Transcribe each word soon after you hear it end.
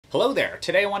Hello there!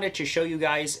 Today I wanted to show you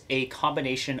guys a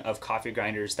combination of coffee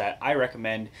grinders that I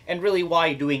recommend, and really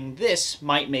why doing this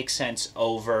might make sense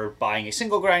over buying a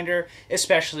single grinder,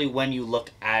 especially when you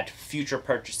look at future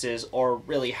purchases or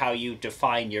really how you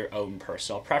define your own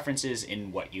personal preferences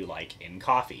in what you like in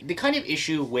coffee. The kind of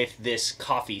issue with this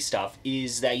coffee stuff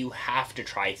is that you have to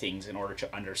try things in order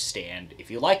to understand if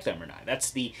you like them or not.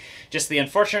 That's just the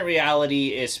unfortunate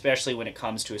reality, especially when it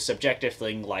comes to a subjective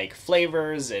thing like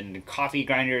flavors and coffee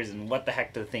grinders and what the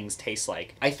heck the things taste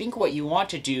like. I think what you want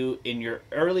to do in your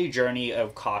early journey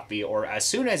of coffee, or as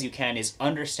soon as you can, is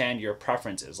understand your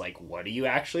preferences. Like, what do you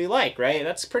actually like, right?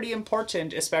 That's pretty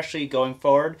important, especially going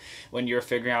forward when you're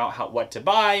figuring out what to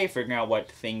buy, figuring out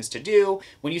what things to do.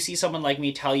 When you see someone like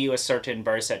me tell you a certain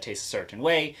burr set tastes a certain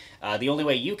way, the only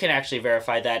way you can actually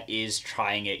verify that is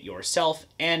trying it yourself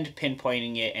and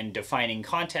pinpointing it and defining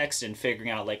context and figuring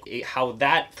out like how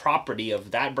that property of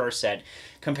that burr set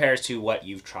compares to what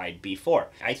you've tried before.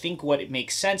 I think what it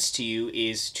makes sense to you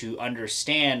is to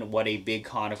understand what a big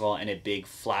conical and a big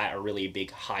flat, or really a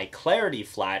big high clarity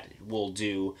flat, will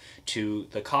do to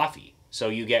the coffee. So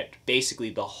you get basically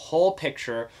the whole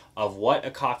picture of what a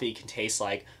coffee can taste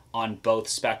like on both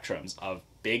spectrums of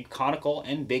big conical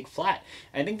and big flat.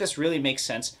 I think this really makes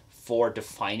sense for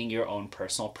defining your own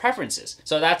personal preferences.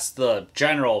 So that's the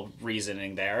general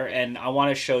reasoning there, and I want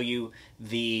to show you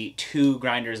the two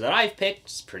grinders that I've picked.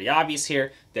 It's pretty obvious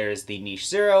here. There's the Niche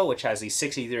Zero, which has the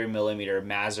 63mm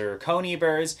Mazzer Coney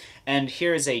burrs, and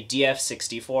here's a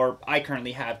DF64. I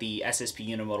currently have the SSP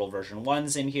Unimodal version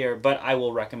 1s in here, but I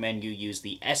will recommend you use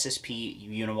the SSP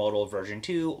Unimodal version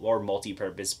 2 or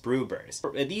multi-purpose brew burrs.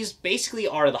 These basically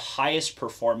are the highest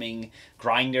performing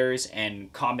grinders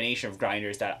and combination of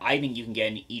grinders that I think you can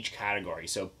get in each category.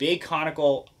 So big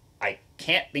conical, I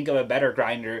can't think of a better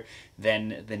grinder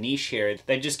than the Niche here.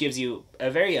 That just gives you a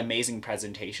very amazing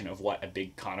presentation of what a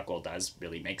big conical does.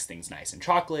 Really makes things nice and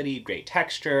chocolatey, great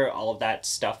texture, all of that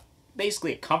stuff.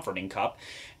 Basically a comforting cup.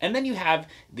 And then you have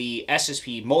the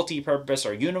SSP multi-purpose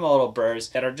or unimodal burrs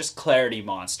that are just clarity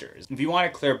monsters. If you want a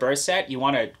clear burr set, you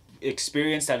want to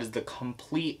experience that is the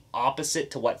complete opposite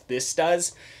to what this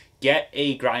does, get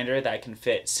a grinder that can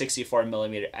fit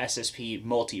 64mm SSP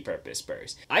multi-purpose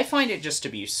burrs. I find it just to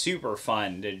be super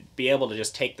fun to be able to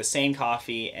just take the same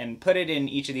coffee and put it in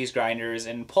each of these grinders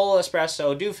and pull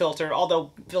espresso, do filter, although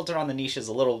filter on the Niche is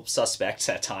a little suspect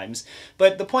at times.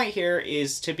 But the point here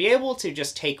is to be able to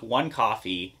just take one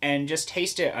coffee and just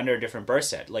taste it under a different burr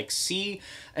set. Like, see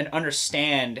and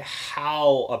understand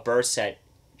how a burr set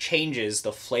changes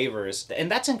the flavors, and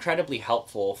that's incredibly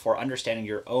helpful for understanding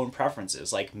your own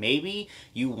preferences. Like, maybe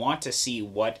you want to see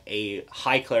what a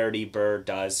high clarity burr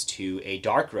does to a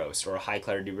dark roast, or a high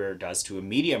clarity burr does to a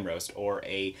medium roast, or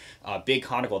a big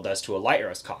conical does to a light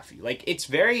roast coffee. Like, it's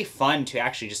very fun to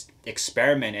actually just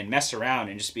experiment and mess around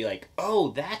and just be like, oh,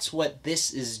 that's what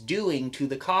this is doing to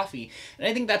the coffee. And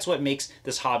I think that's what makes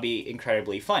this hobby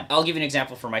incredibly fun. I'll give you an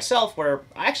example for myself where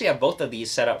I actually have both of these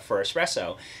set up for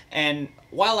espresso, and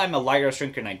while I'm a light roast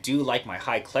drinker and I do like my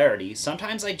high clarity,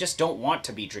 sometimes I just don't want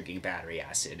to be drinking battery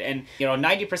acid. And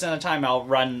 90% of the time I'll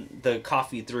run the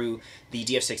coffee through the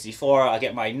DF64, I'll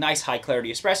get my nice high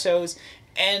clarity espressos,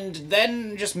 and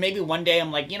then just maybe one day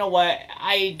I'm like, you know what,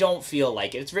 I don't feel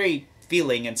like it. It's very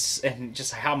feeling and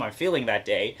just how am I feeling that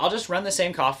day. I'll just run the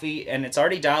same coffee and it's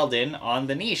already dialed in on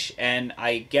the Niche, and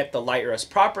I get the light roast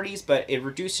properties, but it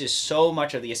reduces so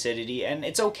much of the acidity, and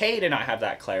it's okay to not have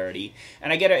that clarity.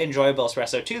 And I get an enjoyable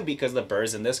espresso too, because the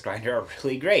burrs in this grinder are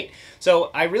really great. So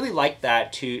I really like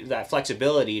that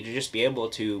flexibility to just be able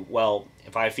to, well,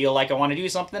 if I feel like I want to do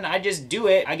something, I just do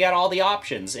it. I get all the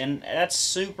options, and that's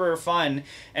super fun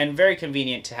and very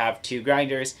convenient to have two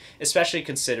grinders, especially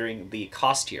considering the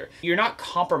cost here. You're not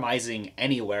compromising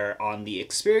anywhere on the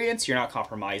experience, you're not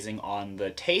compromising on the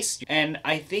taste, and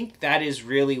I think that is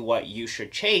really what you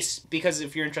should chase, because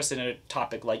if you're interested in a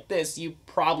topic like this, you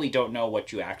probably don't know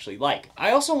what you actually like.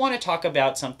 I also want to talk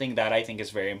about something that I think is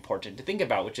very important to think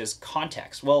about, which is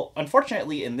context. Well,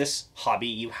 unfortunately in this hobby,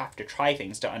 you have to try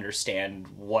things to understand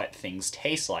what things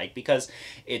taste like, because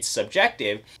it's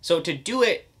subjective. So to do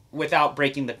it without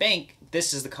breaking the bank,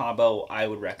 this is the combo I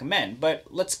would recommend. But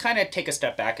let's kind of take a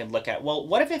step back and look at, well,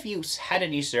 what if you had a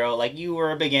Niche Zero, like you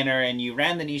were a beginner and you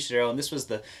ran the Niche Zero and this was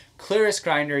the clearest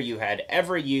grinder you had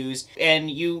ever used, and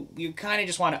you kind of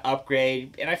just want to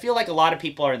upgrade. And I feel like a lot of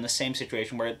people are in the same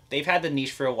situation where they've had the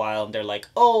Niche for a while and they're like,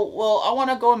 oh, well, I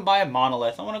want to go and buy a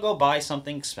monolith. I want to go buy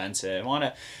something expensive. I want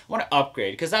to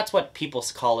upgrade, because that's what people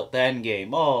call it, the end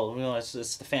game. Oh, you know, it's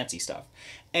the fancy stuff.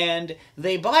 And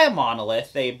they buy a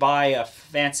monolith, they buy a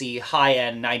fancy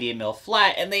high-end 98mm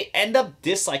flat, and they end up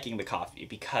disliking the coffee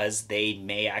because they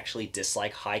may actually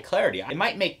dislike high clarity. It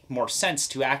might make more sense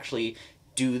to actually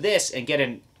do this and get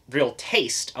a real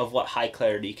taste of what high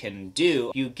clarity can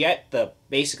do. You get the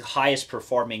basic highest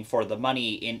performing for the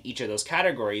money in each of those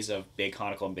categories of big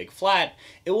conical and big flat.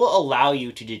 It will allow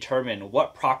you to determine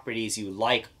what properties you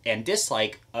like and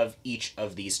dislike of each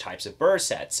of these types of burr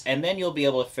sets. And then you'll be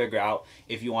able to figure out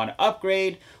if you want to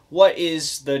upgrade, what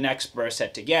is the next burr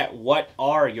set to get, what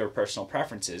are your personal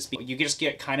preferences. You just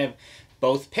get kind of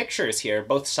both pictures here,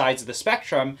 both sides of the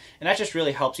spectrum, and that just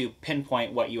really helps you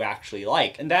pinpoint what you actually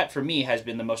like. And that, for me, has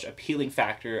been the most appealing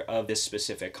factor of this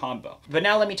specific combo. But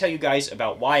now let me tell you guys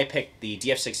about why I picked the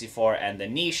DF64 and the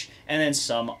Niche, and then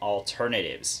some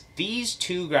alternatives. These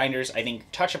two grinders, I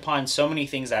think, touch upon so many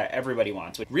things that everybody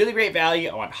wants. With really great value,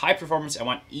 I want high performance, I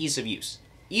want ease of use.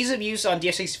 Ease of use on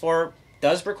DF64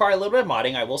 does require a little bit of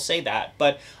modding, I will say that,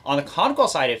 but on the conical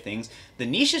side of things, the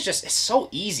Niche is just so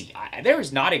easy. There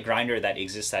is not a grinder that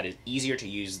exists that is easier to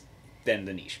use than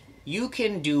the Niche. You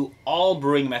can do all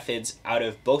brewing methods out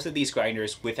of both of these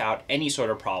grinders without any sort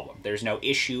of problem. There's no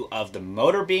issue of the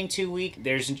motor being too weak.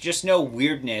 There's just no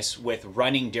weirdness with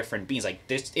running different beans. Like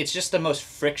this, it's just the most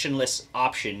frictionless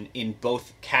option in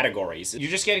both categories. You're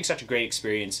just getting such a great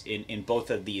experience in both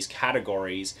of these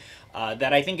categories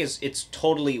that I think it's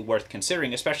totally worth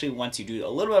considering, especially once you do a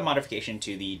little bit of modification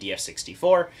to the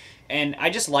DF64. And I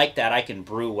just like that I can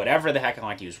brew whatever the heck I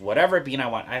want to use, whatever bean I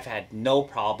want. I've had no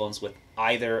problems with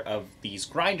either of these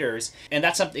grinders, and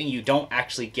that's something you don't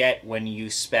actually get when you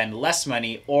spend less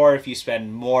money or if you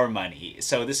spend more money.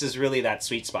 So this is really that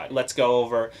sweet spot. Let's go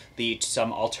over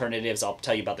some alternatives. I'll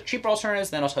tell you about the cheaper alternatives,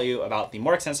 then I'll tell you about the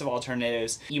more expensive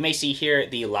alternatives. You may see here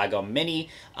the Lago Mini.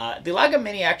 The Lago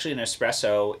Mini, actually, in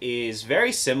espresso, is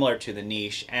very similar to the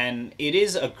Niche, and it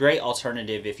is a great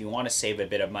alternative if you want to save a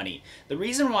bit of money. The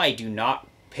reason why I do not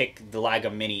pick the Lago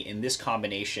Mini in this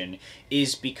combination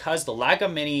is because the Lago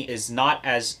Mini is not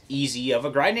as easy of a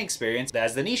grinding experience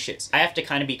as the Niche is. I have to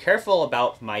kind of be careful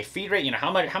about my feed rate, you know,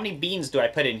 how many beans do I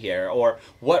put in here, or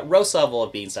what roast level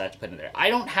of beans do I have to put in there. I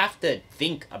don't have to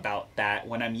think about that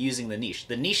when I'm using the Niche.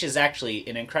 The Niche is actually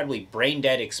an incredibly brain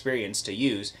dead experience to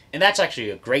use, and that's actually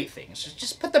a great thing.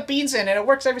 Just put the beans in and it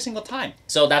works every single time.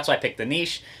 So that's why I picked the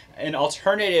Niche. An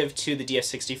alternative to the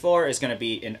DF64 is going to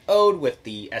be an Ode with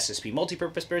the SSP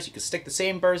multi-purpose burrs. You can stick the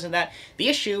same burrs in that. The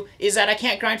issue is that I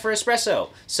can't grind for espresso,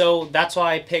 so that's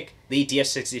why I pick the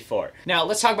DF64. Now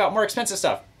let's talk about more expensive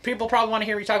stuff. People probably want to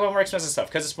hear me talk about more expensive stuff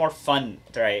because it's more fun,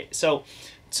 right? So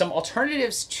some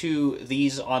alternatives to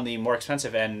these on the more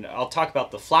expensive end, I'll talk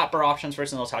about the flat burr options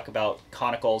first, and then I'll talk about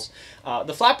conicals.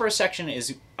 The flat burr section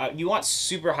is, you want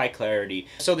super high clarity.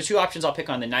 So the two options I'll pick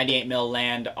on the 98mm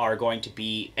land are going to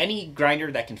be any grinder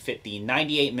that can fit the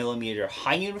 98mm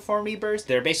high uniformity burrs.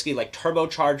 They're basically like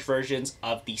turbocharged versions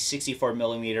of the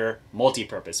 64mm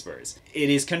multi-purpose burrs. It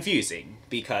is confusing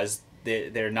because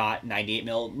they're not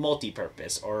 98mm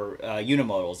multi-purpose or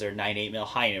unimodals, they're 98mm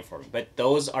high uniform, but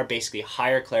those are basically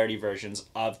higher clarity versions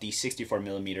of the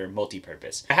 64mm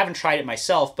multi-purpose. I haven't tried it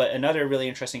myself, but another really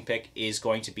interesting pick is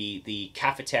going to be the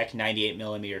Cafetech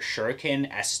 98mm Shuriken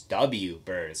SW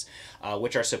burrs,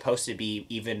 which are supposed to be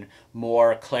even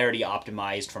more clarity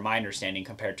optimized from my understanding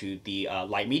compared to the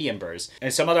light medium burrs.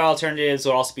 And some other alternatives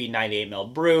will also be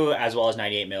 98mm Brew as well as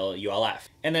 98mm ULF.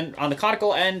 And then on the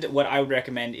conical end, what I would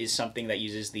recommend is something that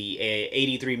uses the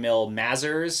 83mm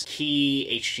Mazers, Key,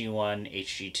 HG1,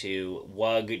 HG2,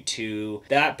 WUG2.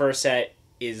 That burr set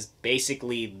is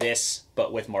basically this,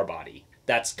 but with more body.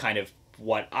 That's kind of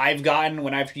what I've gotten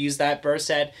when I've used that burr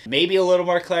set. Maybe a little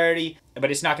more clarity, but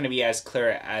it's not going to be as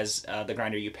clear as the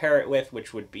grinder you pair it with,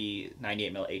 which would be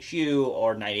 98mm HU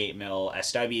or 98mm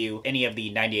SW. Any of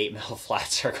the 98mm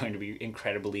flats are going to be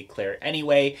incredibly clear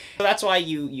anyway. So that's why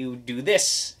you do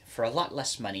this for a lot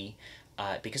less money,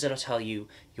 because it'll tell you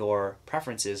your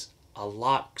preferences a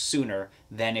lot sooner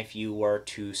than if you were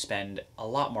to spend a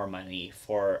lot more money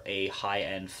for a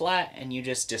high-end flat and you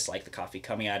just dislike the coffee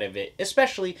coming out of it,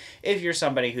 especially if you're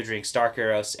somebody who drinks dark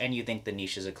roast and you think the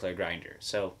Niche is a clear grinder.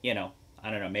 So, you know, I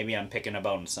don't know, maybe I'm picking a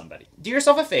bone with somebody. Do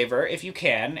yourself a favor if you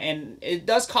can, and it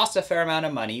does cost a fair amount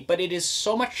of money, but it is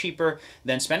so much cheaper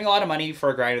than spending a lot of money for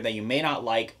a grinder that you may not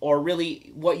like, or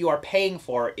really what you are paying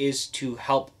for is to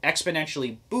help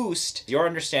exponentially boost your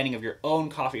understanding of your own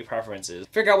coffee preferences.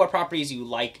 Figure out what properties you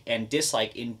like and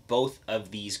dislike in both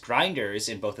of these grinders,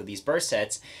 in both of these burr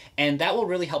sets, and that will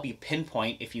really help you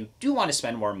pinpoint if you do want to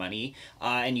spend more money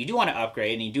and you do want to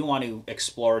upgrade and you do want to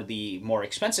explore the more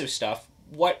expensive stuff,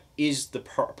 what is the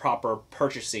proper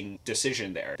purchasing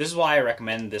decision there. This is why I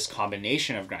recommend this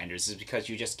combination of grinders, is because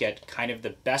you just get kind of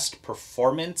the best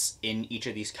performance in each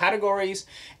of these categories,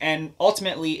 and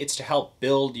ultimately it's to help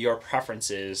build your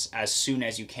preferences as soon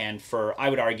as you can for, I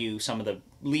would argue, some of the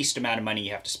least amount of money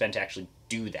you have to spend to actually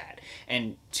do that,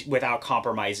 and without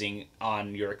compromising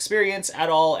on your experience at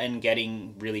all and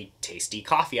getting really tasty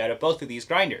coffee out of both of these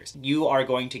grinders. You are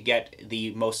going to get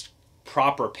the most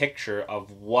proper picture of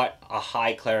what a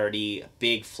high clarity,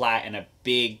 big flat, and a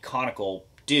big conical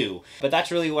do. But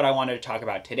that's really what I wanted to talk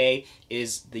about today,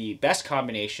 is the best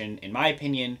combination, in my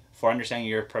opinion, for understanding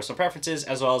your personal preferences,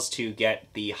 as well as to get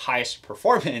the highest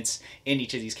performance in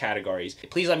each of these categories.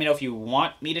 Please let me know if you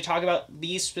want me to talk about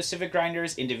these specific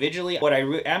grinders individually. What I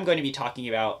am going to be talking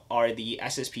about are the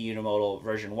SSP Unimodal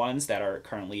version 1s that are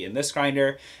currently in this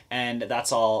grinder, and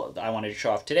that's all I wanted to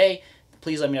show off today.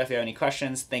 Please let me know if you have any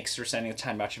questions. Thanks for spending the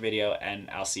time to watch the video, and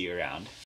I'll see you around.